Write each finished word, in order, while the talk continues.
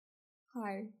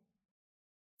Hi.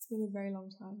 It's been a very long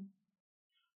time.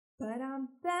 But I'm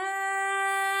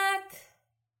back.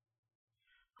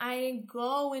 I ain't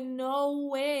going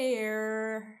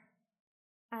nowhere.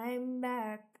 I'm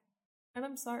back. And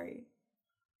I'm sorry.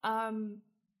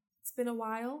 It's been a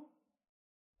while.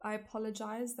 I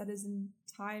apologize. That is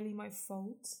entirely my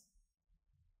fault.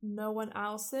 No one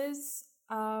else's.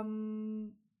 I've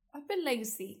been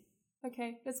lazy.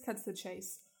 Okay, let's cut to the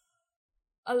chase.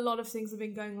 A lot of things have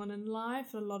been going on in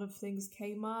life, and a lot of things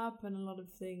came up, and a lot of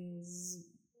things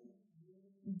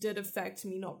did affect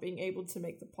me not being able to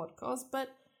make the podcast,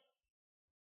 but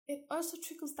it also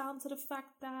trickles down to the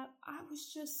fact that I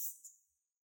was just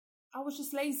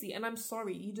lazy, and I'm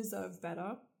sorry, you deserve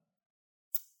better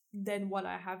than what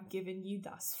I have given you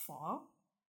thus far.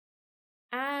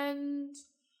 And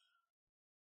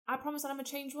I promise that I'm a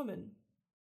changed woman.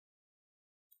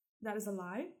 That is a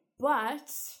lie, but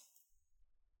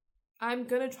I'm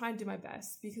gonna try and do my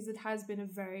best because it has been a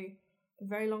very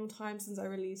long time since I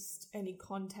released any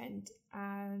content,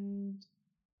 and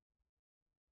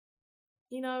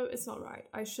it's not right.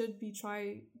 I should be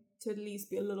trying to at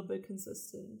least be a little bit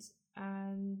consistent.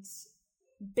 And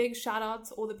big shout out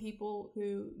to all the people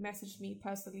who messaged me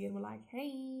personally and were like,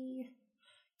 "Hey,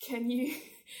 can you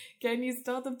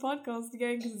start the podcast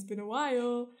again? Because it's been a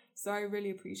while." So I really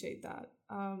appreciate that.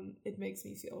 It makes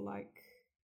me feel like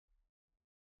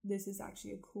this is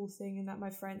actually a cool thing and that my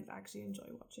friends actually enjoy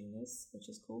watching this, which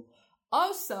is cool.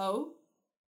 Also,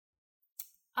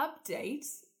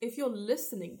 update, if you're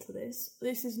listening to this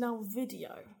is now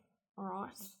video,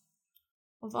 alright?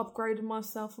 I've upgraded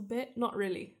myself a bit. Not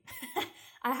really.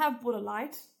 I have bought a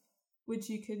light, which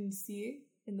you can see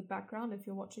in the background if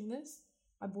you're watching this.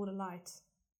 I bought a light.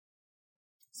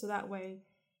 So that way,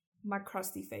 my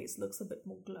crusty face looks a bit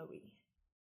more glowy.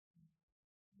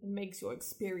 It makes your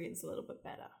experience a little bit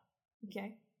better,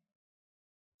 okay?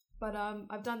 But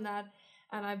I've done that,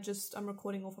 and I'm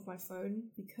recording off of my phone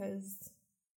because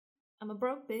I'm a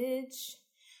broke bitch.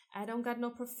 I don't got no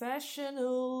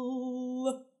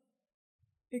professional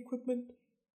equipment.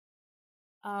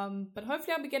 But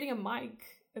hopefully I'll be getting a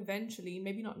mic eventually.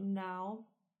 Maybe not now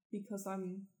because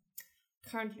I'm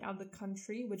currently out of the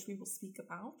country, which we will speak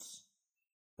about.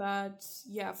 But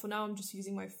yeah, for now I'm just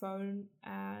using my phone,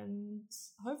 and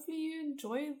hopefully you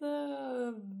enjoy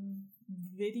the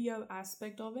video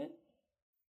aspect of it.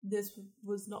 This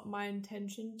was not my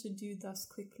intention to do thus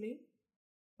quickly,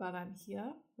 but I'm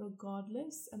here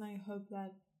regardless, and I hope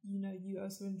that you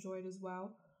also enjoy it as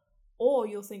well. Or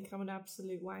you'll think I'm an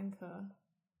absolute wanker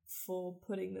for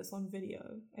putting this on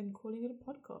video and calling it a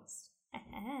podcast.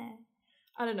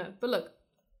 I don't know, but look.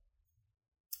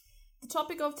 The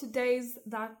topic of today's,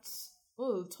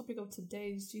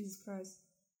 Jesus Christ.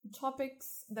 The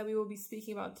topics that we will be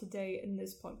speaking about today in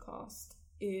this podcast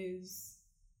is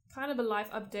kind of a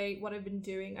life update, what I've been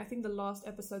doing. I think the last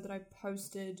episode that I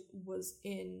posted was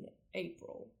in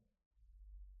April.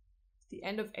 The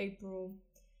end of April.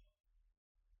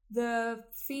 The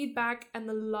feedback and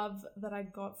the love that I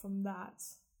got from that,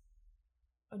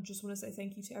 I just want to say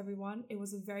thank you to everyone. It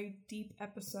was a very deep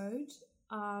episode.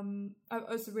 I've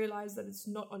also realized that it's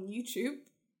not on YouTube.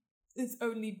 It's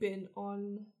only been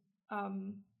on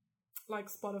like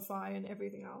Spotify and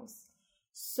everything else.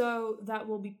 So that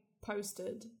will be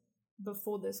posted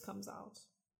before this comes out.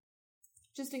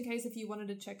 Just in case if you wanted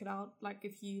to check it out, like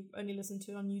if you only listen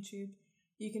to it on YouTube,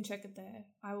 you can check it there.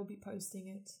 I will be posting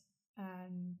it.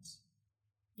 And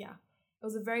yeah, it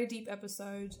was a very deep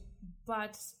episode,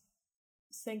 but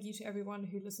thank you to everyone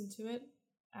who listened to it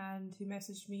and who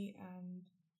messaged me, and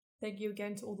thank you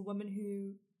again to all the women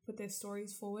who put their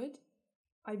stories forward.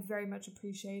 I very much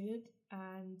appreciate it,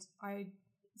 and I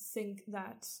think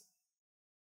that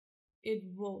it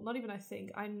will, not even I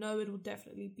think, I know it will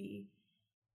definitely be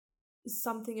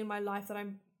something in my life that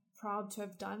I'm proud to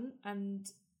have done,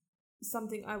 and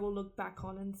something I will look back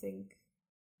on and think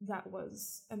that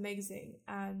was amazing.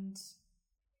 And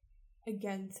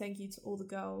again, thank you to all the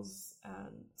girls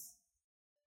and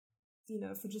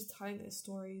for just telling their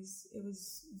stories. It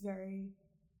was very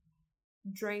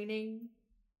draining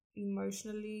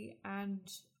emotionally and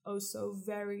also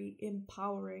very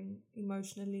empowering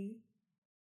emotionally.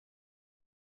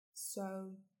 So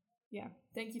yeah,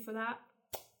 thank you for that.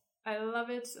 I love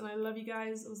it, and I love you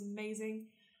guys. It was amazing.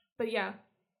 But yeah,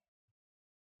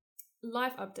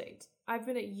 life update. I've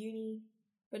been at uni,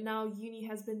 but now uni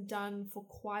has been done for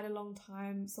quite a long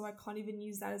time, so I can't even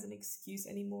use that as an excuse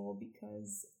anymore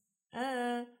because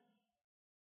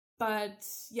but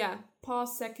yeah,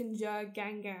 past second year,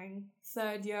 gang,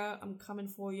 third year, I'm coming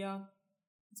for you.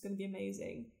 It's gonna be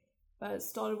amazing. But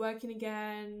started working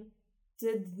again,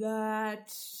 did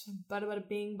that, bada bada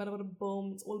bing, bada bada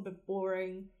boom. It's all a bit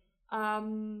boring.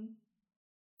 I'm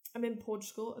in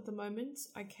Portugal at the moment.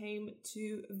 I came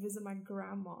to visit my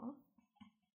grandma,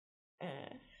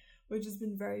 which has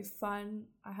been very fun.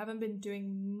 I haven't been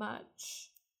doing much,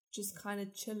 just kind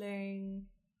of chilling,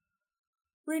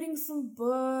 reading some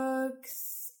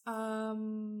books,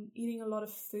 eating a lot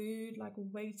of food, like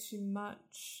way too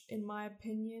much in my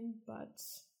opinion, but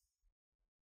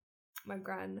my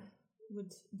gran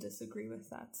would disagree with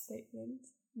that statement.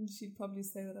 And she'd probably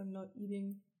say that I'm not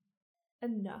eating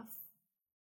enough,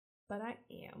 but I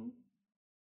am.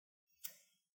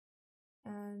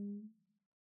 And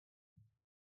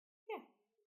yeah.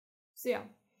 So yeah.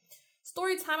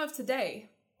 Story time of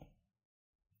today.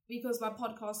 Because my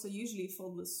podcasts are usually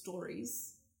full of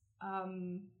stories.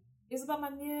 Is about my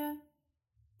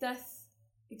near-death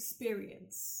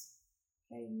experience.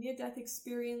 Okay, near-death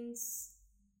experience.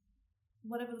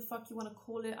 Whatever the fuck you want to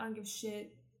call it, I don't give a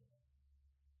shit.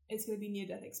 It's going to be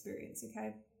near-death experience,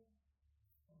 okay?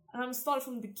 And I'm going to start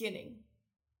from the beginning.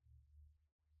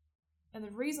 And the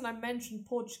reason I mentioned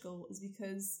Portugal is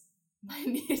because my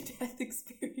near-death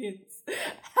experience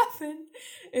happened.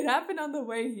 It happened on the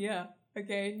way here,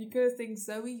 okay? And you're going to think,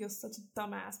 Zoe, you're such a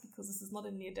dumbass because this is not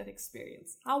a near-death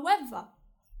experience. However,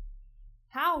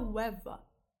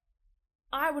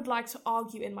 I would like to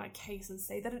argue in my case and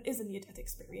say that it is a near-death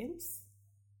experience.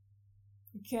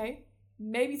 Okay?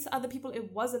 Maybe to other people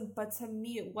it wasn't, but to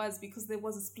me it was, because there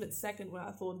was a split second where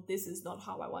I thought, this is not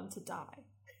how I want to die.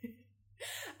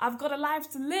 I've got a life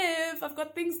to live. I've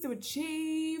got things to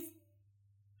achieve.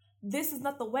 This is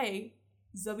not the way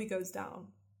Zoe goes down.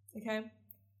 Okay?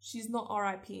 She's not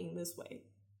RIPing this way.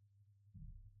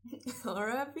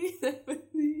 RIP?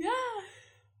 Yeah.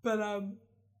 But,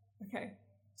 okay.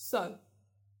 So,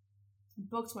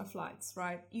 booked my flights,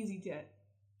 right? EasyJet.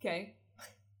 Okay?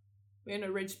 We're in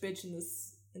a rich bitch in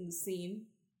the scene.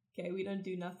 Okay, we don't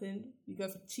do nothing. We go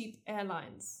for cheap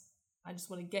airlines. I just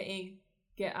want to get in,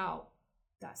 get out.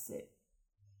 That's it.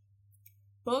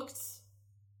 Booked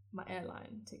my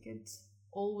airline ticket.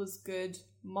 All was good.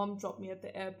 Mom dropped me at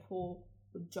the airport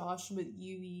with Josh, with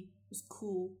Yui. It was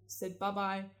cool. Said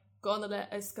bye-bye. Got on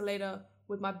the escalator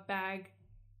with my bag.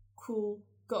 Cool.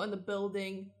 Got in the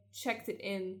building. Checked it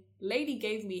in. Lady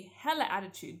gave me hella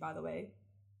attitude, by the way.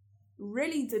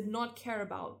 Really did not care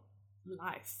about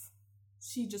life.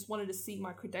 She just wanted to see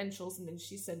my credentials, and then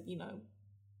she said,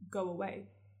 go away.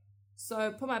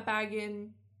 So put my bag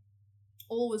in.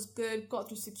 All was good. Got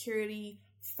through security.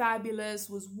 Fabulous.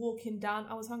 Was walking down.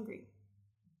 I was hungry.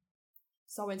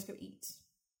 So I went to go eat.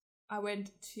 I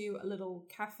went to a little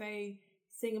cafe.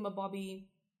 Thingamabobby.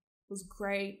 Was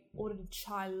great. Ordered a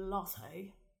chai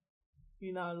latte.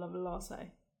 I love a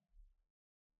latte.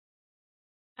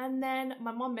 And then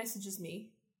my mom messages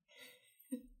me.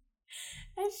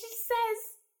 And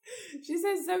she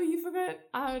says, Zoe, you forgot.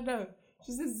 I don't know.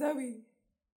 She says, Zoe,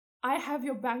 I have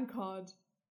your bank card.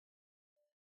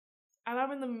 And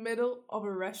I'm in the middle of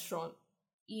a restaurant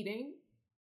eating.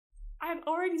 I had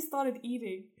already started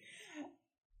eating.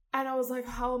 And I was like,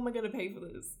 how am I going to pay for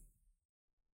this?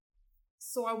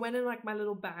 So I went in my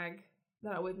little bag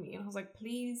that I had with me. And I was like,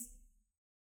 please,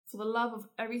 for the love of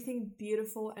everything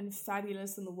beautiful and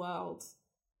fabulous in the world,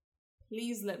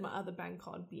 please let my other bank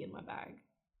card be in my bag.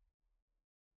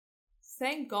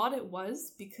 Thank God it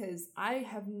was, because I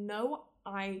have no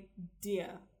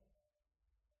idea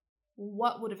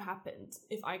what would have happened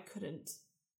if I couldn't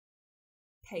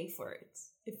pay for it,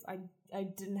 if I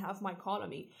didn't have my card on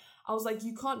me. I was like,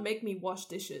 you can't make me wash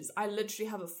dishes. I literally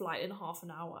have a flight in half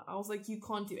an hour. I was like, you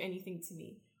can't do anything to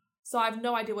me. So I have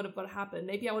no idea what would have happened.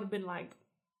 Maybe I would have been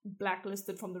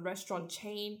blacklisted from the restaurant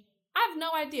chain. I have no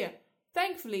idea.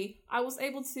 Thankfully, I was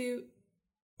able to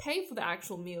pay for the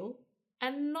actual meal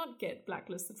and not get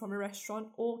blacklisted from a restaurant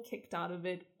or kicked out of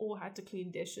it or had to clean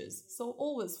dishes. So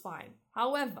all was fine.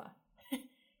 However,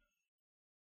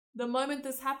 the moment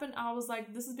this happened, I was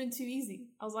like, this has been too easy.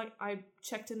 I was like, I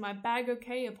checked in my bag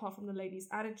okay, apart from the lady's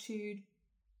attitude.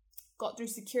 Got through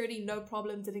security, no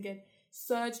problem. Didn't get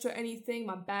searched or anything.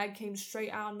 My bag came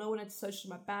straight out. No one had searched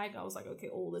my bag. I was like, okay,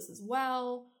 all this is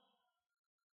well.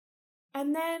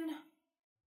 And then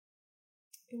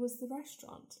it was the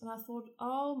restaurant. And I thought,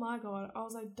 oh my God. I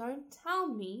was like, don't tell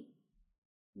me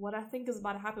what I think is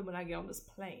about to happen when I get on this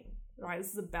plane. Right?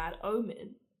 This is a bad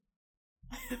omen.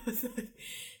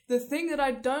 The thing that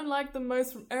I don't like the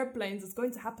most from airplanes is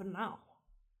going to happen now.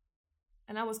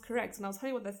 And I was correct. And I'll tell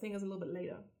you what that thing is a little bit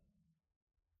later.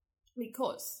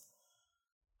 Because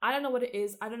I don't know what it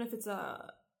is. I don't know if it's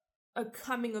a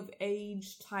coming of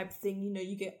age type thing.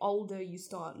 You get older, you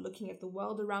start looking at the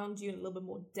world around you in a little bit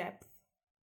more depth.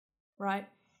 right?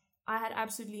 I had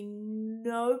absolutely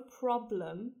no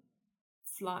problem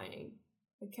flying,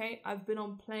 okay? I've been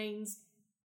on planes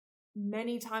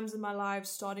many times in my life,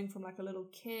 starting from like a little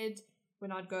kid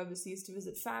when I'd go overseas to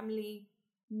visit family.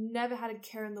 Never had a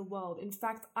care in the world. In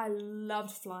fact, I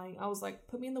loved flying. I was like,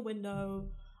 put me in the window.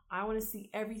 I want to see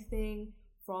everything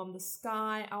from the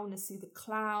sky. I want to see the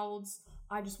clouds.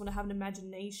 I just want to have an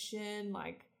imagination,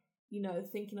 like, you know,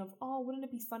 thinking of, oh, wouldn't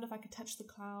it be fun if I could touch the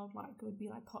cloud? Like, it would be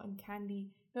like cotton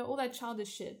candy. You know, all that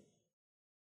childish shit.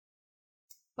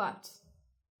 But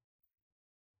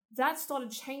that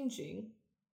started changing.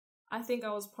 I think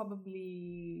I was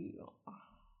probably,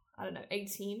 I don't know,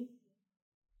 18.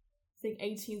 I think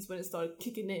 18 is when it started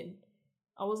kicking in.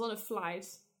 I was on a flight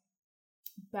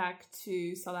back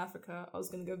to South Africa. I was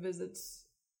going to go visit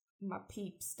my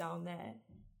peeps down there.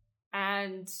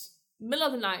 And middle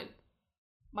of the night,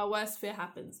 my worst fear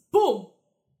happens. Boom!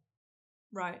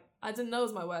 Right. I didn't know it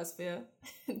was my worst fear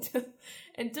until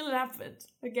it happened.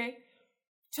 Okay?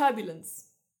 Turbulence.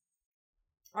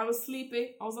 I was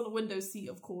sleeping. I was on a window seat,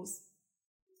 of course.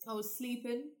 I was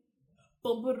sleeping.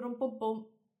 Boom, boom, boom, boom, boom.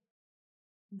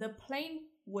 The plane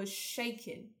was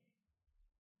shaking.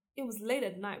 It was late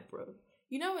at night, bro.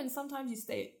 You know when sometimes you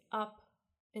stay up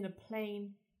in a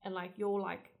plane and like you're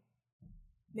like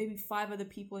maybe 5 other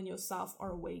people in yourself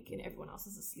are awake and everyone else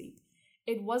is asleep.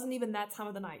 It wasn't even that time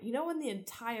of the night. You know when the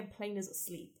entire plane is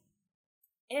asleep?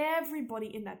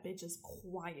 Everybody in that bitch is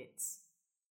quiet.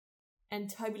 And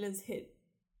turbulence hit.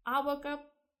 I woke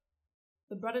up.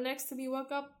 The brother next to me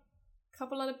woke up. A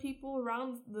couple other people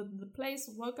around the place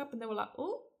woke up and they were like,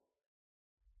 oh,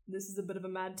 this is a bit of a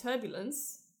mad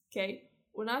turbulence. Okay.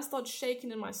 When I start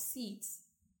shaking in my seat,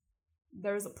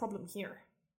 there is a problem here.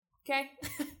 Okay.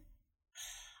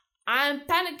 I'm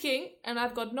panicking and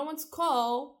I've got no one to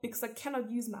call because I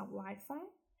cannot use my Wi-Fi.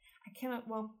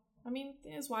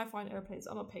 There's Wi-Fi in airplanes.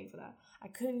 I'm not paying for that. I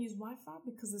couldn't use Wi-Fi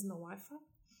because there's no Wi-Fi.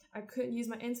 I couldn't use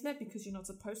my internet because you're not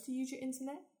supposed to use your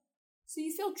internet. So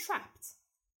you feel trapped.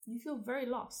 You feel very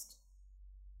lost.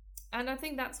 And I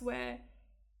think that's where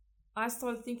I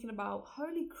started thinking about,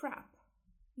 holy crap.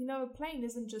 You know, a plane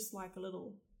isn't just like a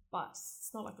little bus.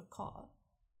 It's not like a car.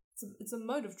 It's a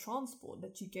mode of transport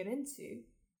that you get into.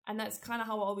 And that's kind of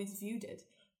how I always viewed it.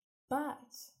 But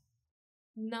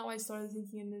now I started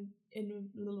thinking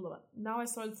now I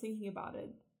started thinking about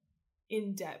it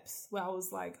in depth, where I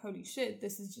was like, holy shit,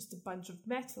 this is just a bunch of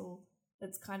metal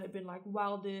that's kind of been like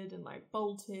welded and like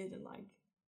bolted and like,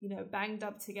 you know, banged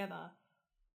up together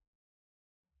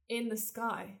in the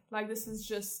sky. Like, this is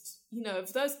just, you know,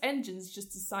 if those engines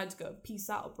just decide to go, peace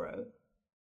out, bro,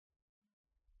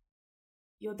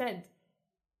 you're dead.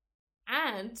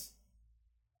 And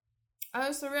I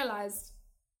also realized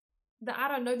that I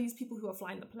don't know these people who are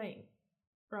flying the plane,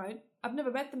 right? I've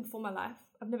never met them before in my life.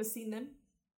 I've never seen them,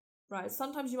 right?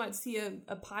 Sometimes you might see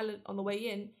a pilot on the way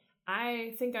in.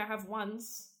 I think I have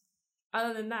once.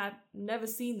 Other than that, never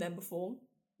seen them before.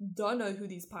 Don't know who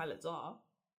these pilots are.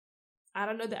 I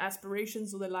don't know their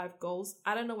aspirations or their life goals.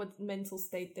 I don't know what mental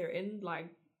state they're in. Like,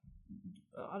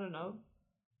 I don't know.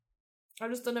 I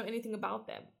just don't know anything about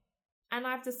them. And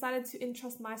I've decided to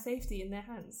entrust my safety in their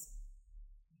hands.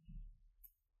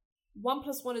 1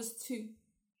 + 1 is 2.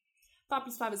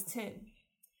 5 + 5 is 10.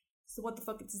 So what the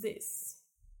fuck is this?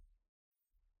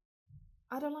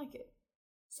 I don't like it.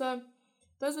 So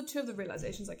those are 2 of the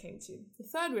realizations I came to. The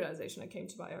third realization I came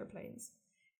to about airplanes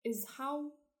is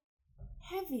how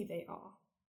heavy they are,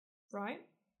 right?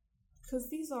 Because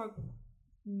these are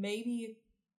maybe,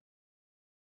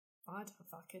 I don't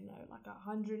fucking know, like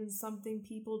 100 and something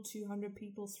people, 200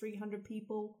 people, 300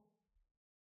 people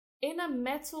in a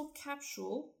metal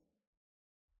capsule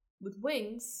with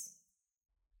wings,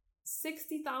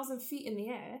 60,000 feet in the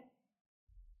air,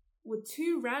 with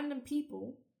 2 random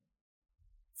people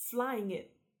flying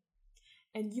it.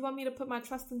 And you want me to put my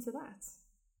trust into that?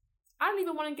 I don't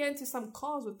even want to get into some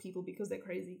cars with people because they're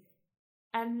crazy.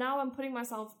 And now I'm putting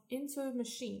myself into a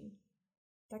machine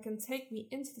that can take me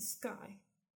into the sky.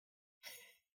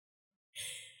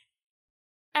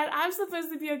 And I'm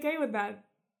supposed to be okay with that.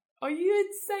 Are you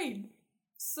insane?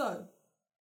 So,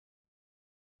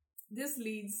 this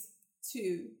leads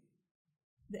to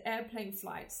the airplane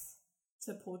flights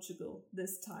to Portugal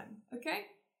this time, okay?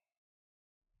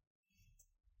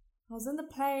 I was in the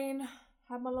plane,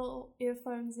 had my little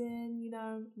earphones in, you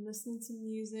know, listening to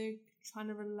music, trying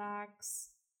to relax.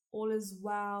 All is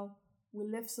well. We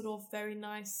lifted off very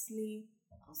nicely.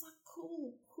 I was like,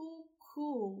 cool.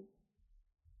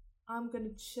 I'm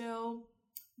gonna chill,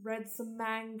 read some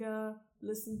manga,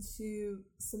 listen to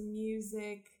some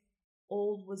music.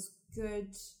 All was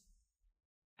good.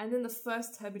 And then the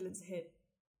first turbulence hit.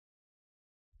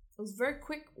 was very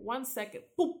quick, 1 second,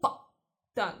 boop, pop,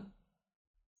 done.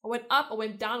 I went up, I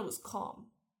went down, it was calm.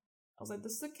 I was like,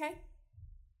 this is okay.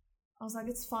 I was like,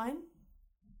 it's fine.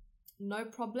 No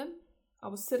problem. I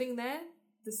was sitting there.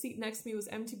 The seat next to me was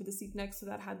empty, but the seat next to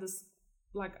that had this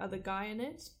like other guy in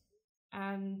it.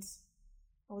 And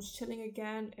I was chilling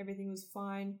again. Everything was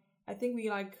fine. I think we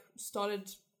like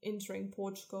started entering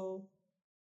Portugal.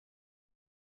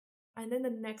 And then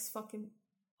the next fucking,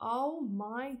 oh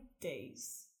my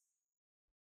days.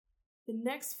 The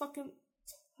next fucking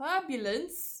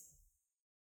turbulence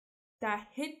that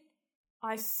hit,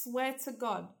 I swear to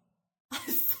God,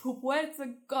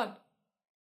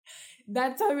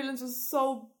 that turbulence was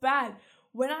so bad.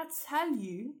 When I tell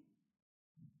you,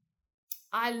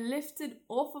 I lifted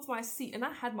off of my seat and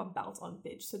I had my belt on,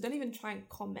 bitch. So don't even try and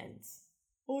comment.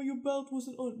 Oh, your belt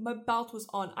wasn't on. My belt was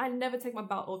on. I never take my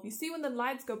belt off. You see when the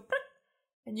lights go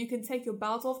and you can take your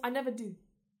belt off? I never do.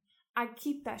 I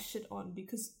keep that shit on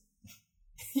because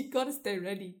you gotta stay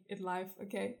ready in life,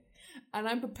 okay? And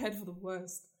I'm prepared for the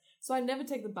worst. So I never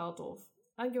take the belt off.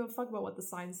 I don't give a fuck about what the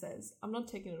sign says. I'm not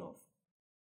taking it off.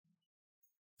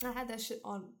 I had that shit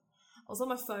on. I was on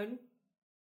my phone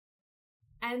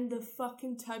and the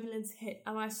fucking turbulence hit.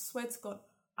 And I swear to God,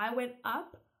 I went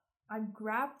up, I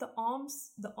grabbed the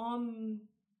armrest.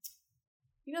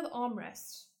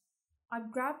 I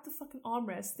grabbed the fucking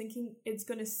armrest thinking it's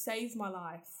gonna save my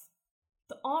life.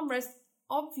 The armrest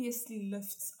obviously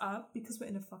lifts up because we're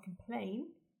in a fucking plane.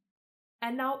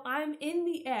 And now I'm in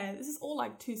the air. This is all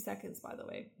like 2 seconds, by the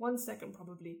way. 1 second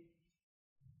probably.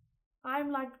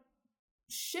 I'm like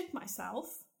shit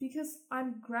myself because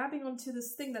I'm grabbing onto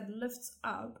this thing that lifts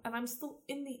up and I'm still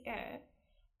in the air.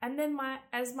 And then my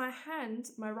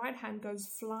right hand goes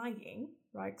flying,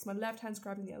 right? Because my left hand's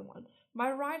grabbing the other one.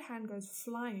 My right hand goes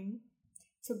flying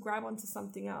to grab onto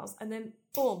something else. And then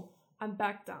boom, I'm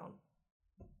back down.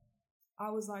 I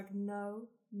was like, no.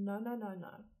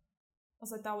 I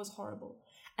was like, that was horrible.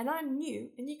 And I knew,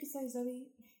 and you could say, Zoe,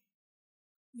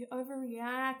 you're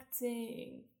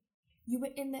overreacting. You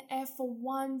were in the air for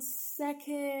 1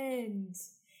 second.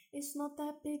 It's not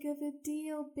that big of a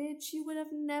deal, bitch. You would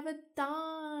have never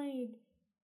died.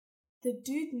 The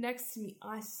dude next to me,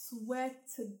 I swear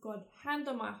to God, hand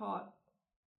on my heart,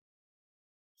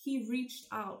 he reached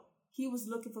out. He was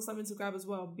looking for something to grab as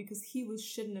well because he was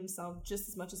shitting himself just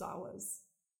as much as I was.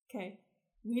 Okay.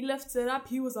 We lifted up.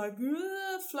 He was like,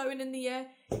 floating in the air.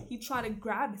 He tried to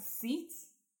grab a seat.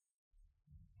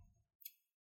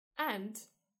 And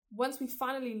once we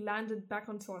finally landed back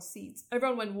onto our seats,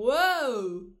 everyone went,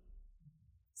 whoa.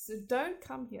 So don't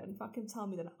come here and fucking tell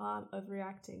me that I'm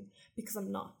overreacting because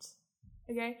I'm not.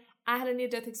 Okay? I had a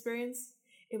near-death experience.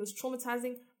 It was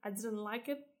traumatizing. I didn't like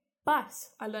it, but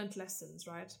I learned lessons,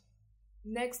 right?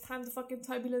 Next time the fucking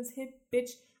turbulence hit, bitch,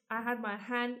 I had my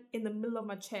hand in the middle of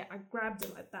my chair. I grabbed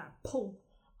it like that. Boom.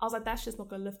 I was like, that shit's not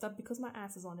going to lift up because my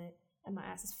ass is on it. And my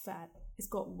ass is fat. It's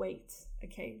got weight.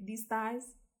 Okay? These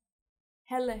thighs,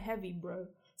 hella heavy, bro.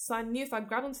 So I knew if I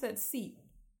grabbed onto that seat,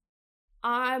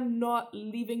 I'm not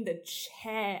leaving the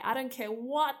chair. I don't care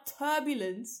what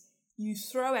turbulence you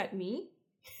throw at me.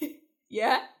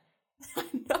 Yeah? I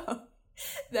know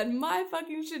that my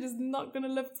fucking shit is not going to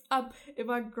lift up if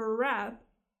I grab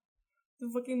the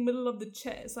fucking middle of the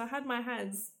chair. So I had my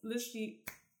hands literally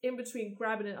in between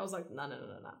grabbing it. I was like, no.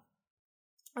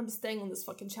 I'm staying on this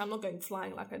fucking chair. I'm not going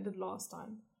flying like I did last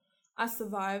time. I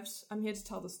survived. I'm here to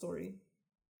tell the story.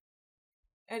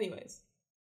 Anyways,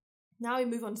 now we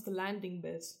move on to the landing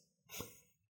bit,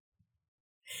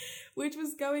 which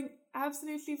was going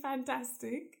absolutely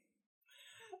fantastic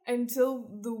until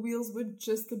the wheels were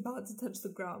just about to touch the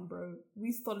ground, bro.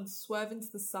 We started swerving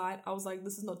to the side. I was like,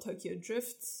 this is not Tokyo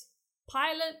Drift.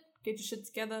 Pilot, get your shit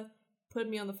together, put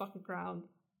me on the fucking ground.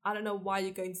 I don't know why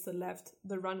you're going to the left.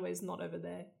 The runway is not over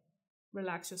there.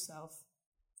 Relax yourself.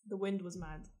 The wind was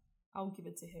mad. I'll give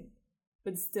it to him.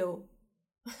 But still.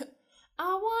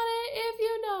 I want it if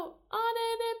you know. On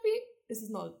it if you... This is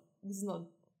not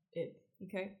it,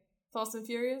 okay? Fast and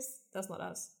Furious, that's not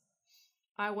us.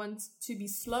 I want to be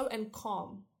slow and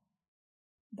calm.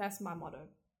 That's my motto.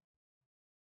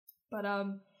 But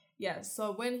yeah,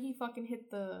 so when he fucking hit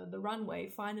the runway,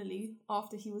 finally,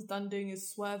 after he was done doing his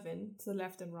swerving to the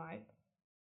left and right,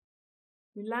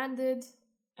 we landed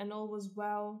and all was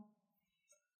well.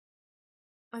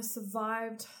 I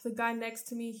survived. The guy next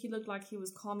to me, he looked like he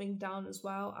was calming down as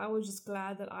well. I was just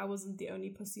glad that I wasn't the only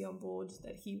pussy on board,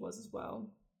 that he was as well.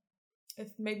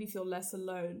 It made me feel less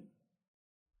alone.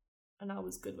 And I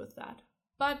was good with that.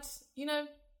 But, you know,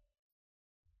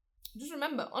 just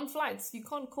remember, on flights, you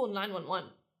can't call 911.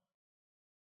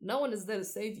 No one is there to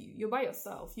save you. You're by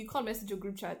yourself. You can't message your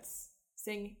group chats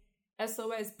saying,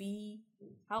 SOS,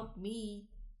 help me.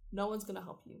 No one's gonna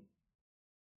help you.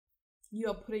 You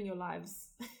are putting your lives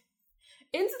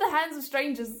into the hands of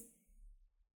strangers.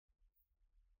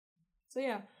 So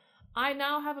yeah, I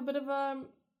now have a bit of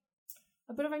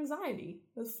anxiety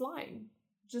with flying.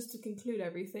 Just to conclude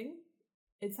everything,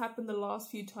 it's happened the last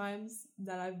few times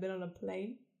that I've been on a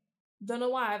plane. Don't know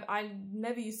why. I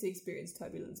never used to experience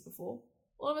turbulence before.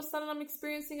 All of a sudden, I'm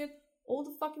experiencing it all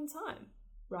the fucking time,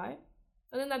 right?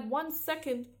 And then that 1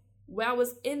 second where I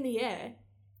was in the air,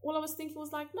 all I was thinking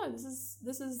was like, no, this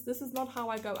is not how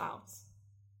I go out.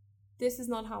 This is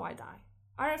not how I die.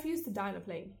 I refuse to die in a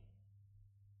plane.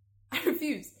 I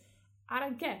refuse. I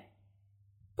don't care.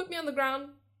 Put me on the ground.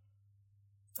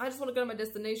 I just want to go to my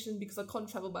destination because I can't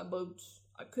travel by boat.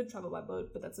 I could travel by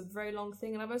boat, but that's a very long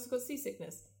thing, and I've also got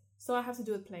seasickness. So I have to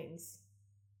do with planes.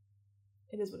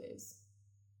 It is what it is.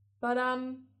 But, I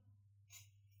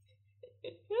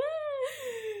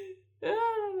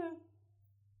don't know.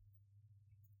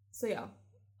 So yeah,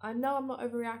 I know I'm not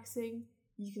overreacting.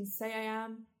 You can say I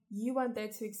am. You weren't there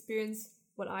to experience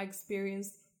what I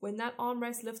experienced. When that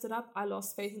armrest lifted up, I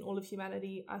lost faith in all of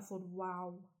humanity. I thought,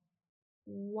 wow.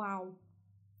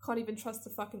 Can't even trust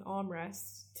the fucking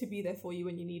armrest to be there for you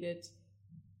when you need it.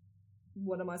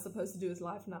 What am I supposed to do with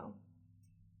life now?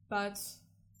 But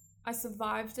I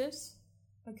survived it,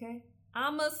 okay?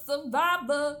 I'm a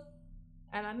survivor,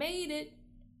 and I made it.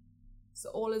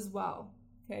 So all is well,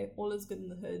 okay? All is good in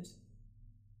the hood.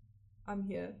 I'm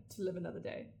here to live another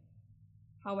day.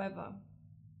 However,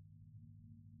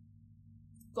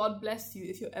 God bless you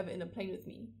if you're ever in a plane with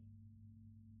me.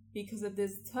 Because if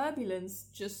there's turbulence,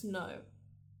 just know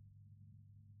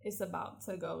it's about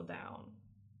to go down.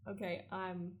 Okay,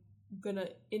 I'm gonna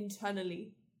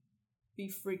internally be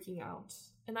freaking out.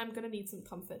 And I'm gonna need some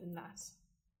comfort in that.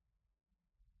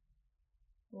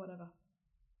 Whatever.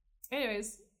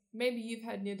 Anyways, maybe you've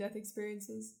had near-death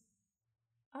experiences.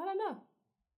 I don't know.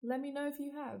 Let me know if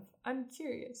you have. I'm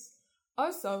curious.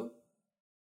 Also,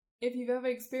 if you've ever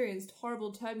experienced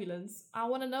horrible turbulence, I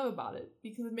want to know about it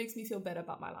because it makes me feel better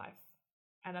about my life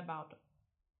and about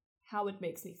how it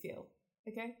makes me feel.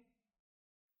 Okay?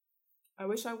 I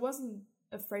wish I wasn't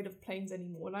afraid of planes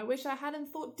anymore, and I wish I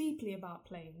hadn't thought deeply about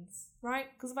planes, right?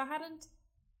 Because if I hadn't,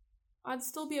 I'd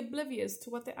still be oblivious to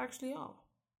what they actually are,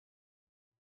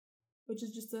 which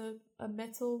is just a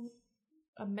metal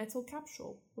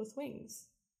capsule with wings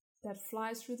that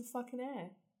flies through the fucking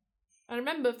air. And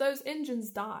remember, if those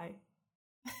engines die,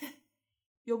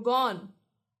 you're gone.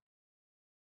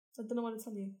 I don't know what to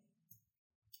tell you.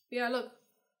 But yeah, look,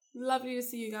 lovely to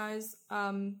see you guys.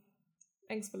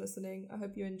 Thanks for listening. I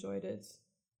hope you enjoyed it.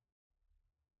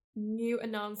 New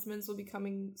announcements will be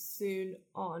coming soon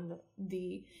on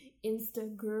the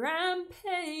Instagram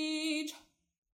page.